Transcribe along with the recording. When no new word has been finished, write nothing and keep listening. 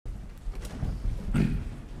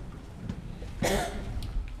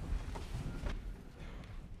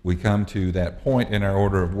We come to that point in our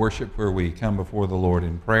order of worship where we come before the Lord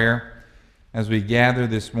in prayer. As we gather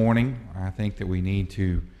this morning, I think that we need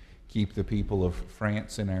to keep the people of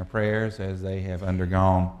France in our prayers as they have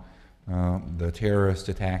undergone the terrorist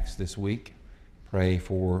attacks this week. Pray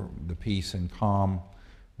for the peace and calm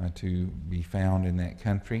to be found in that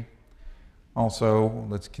country. Also,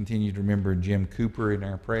 let's continue to remember Jim Cooper in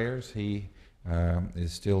our prayers. He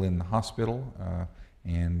is still in the hospital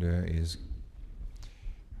and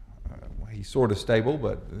he's sort of stable,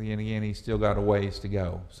 but again, he's still got a ways to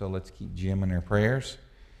go. So let's keep Jim in our prayers.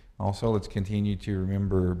 Also, let's continue to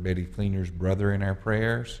remember Betty Fleener's brother in our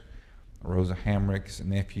prayers, Rosa Hamrick's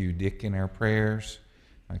nephew Dick in our prayers,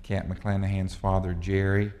 Kat McClanahan's father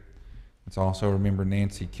Jerry. Let's also remember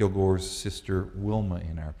Nancy Kilgore's sister Wilma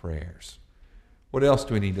in our prayers. What else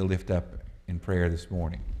do we need to lift up in prayer this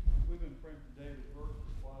morning? We've been praying for David Burke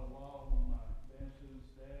for quite a while, one of my grandchildren's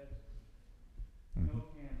dads. No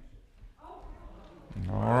cancer.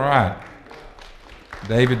 All right.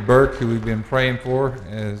 David Burke, who we've been praying for,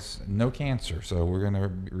 has no cancer, so we're going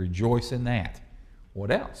to rejoice in that.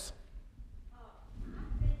 What else?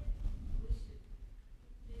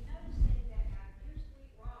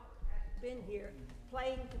 Been here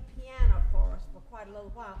playing the piano for us for quite a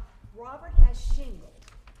little while. Robert has shingles,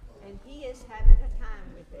 and he is having a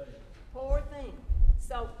time with it. Poor thing.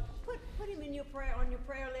 So put him in your prayer on your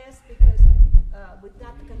prayer list, because we've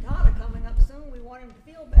got the cantata coming up soon. We want him to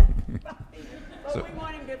feel better, but we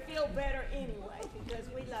want him to feel better anyway, because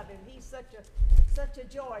we love him. He's such a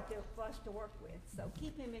joy for us to work with. So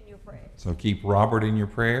keep him in your prayers. So keep Robert in your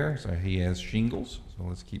prayers. He has shingles, so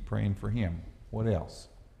let's keep praying for him. What else?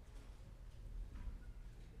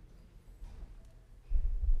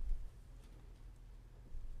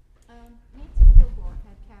 Nancy Kilgore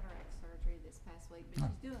had cataract surgery this past week, but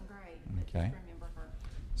she's doing great. Okay. Just remember her.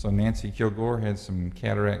 So Nancy Kilgore had some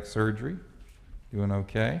cataract surgery. Doing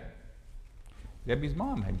okay. Debbie's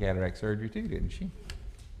mom had cataract surgery too, didn't she? She had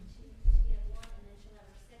one, and then she'll have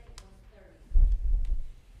her second one Thursday.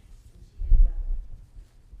 And she did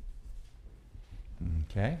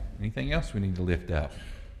well. Okay. Anything else we need to lift up?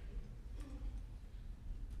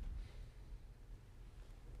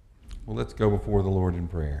 Well, let's go before the Lord in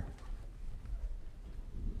prayer.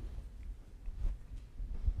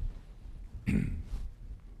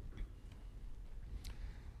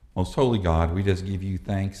 Most holy God, we just give you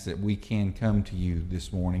thanks that we can come to you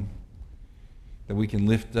this morning, that we can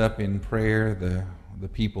lift up in prayer the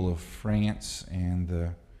people of France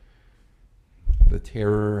and the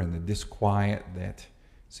terror and the disquiet that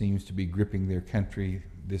seems to be gripping their country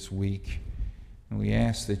this week. And we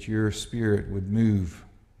ask that your Spirit would move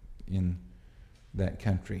in that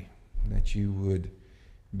country, that you would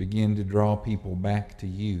begin to draw people back to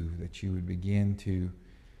you, that you would begin to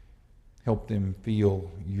help them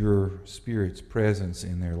feel your Spirit's presence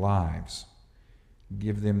in their lives.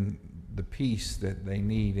 Give them the peace that they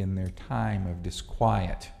need in their time of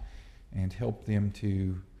disquiet, and help them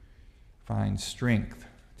to find strength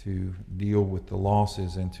to deal with the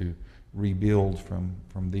losses and to rebuild from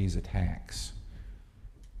these attacks.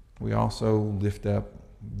 We also lift up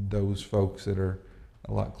those folks that are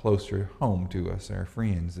a lot closer home to us, our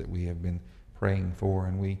friends that we have been praying for,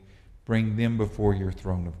 and we bring them before your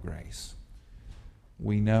throne of grace.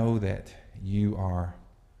 We know that you are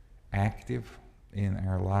active in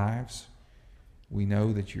our lives. We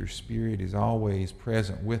know that your Spirit is always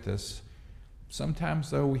present with us. Sometimes,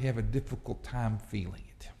 though, we have a difficult time feeling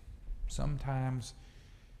it. Sometimes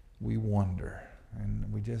we wonder,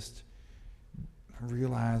 and we just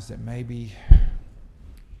realize that maybe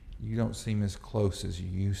you don't seem as close as you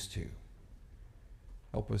used to.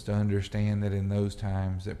 Help us to understand that in those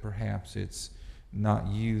times that perhaps it's not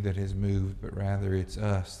you that has moved, but rather it's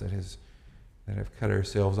us that have cut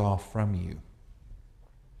ourselves off from you.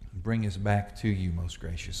 Bring us back to you, most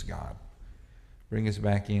gracious God. Bring us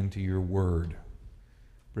back into your word.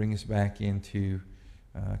 Bring us back into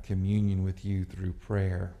communion with you through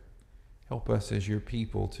prayer. Help us as your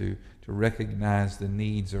people to recognize the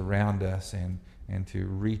needs around us and to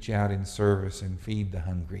reach out in service and feed the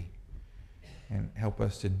hungry. And help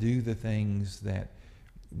us to do the things that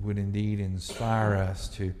would indeed inspire us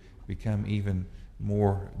to become even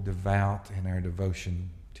more devout in our devotion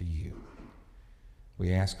to you.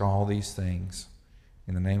 We ask all these things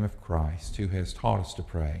in the name of Christ, who has taught us to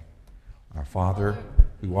pray. Our Father,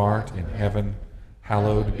 who art in heaven,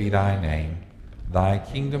 hallowed be thy name. Thy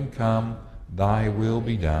kingdom come, thy will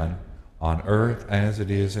be done, on earth as it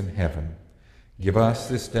is in heaven. Give us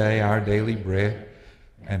this day our daily bread,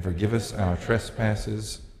 and forgive us our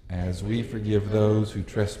trespasses, as we forgive those who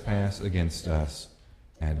trespass against us.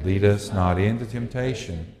 And lead us not into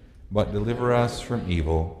temptation, but deliver us from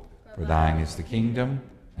evil. For thine is the kingdom,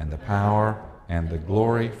 and the power, and the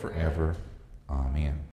glory forever. Amen.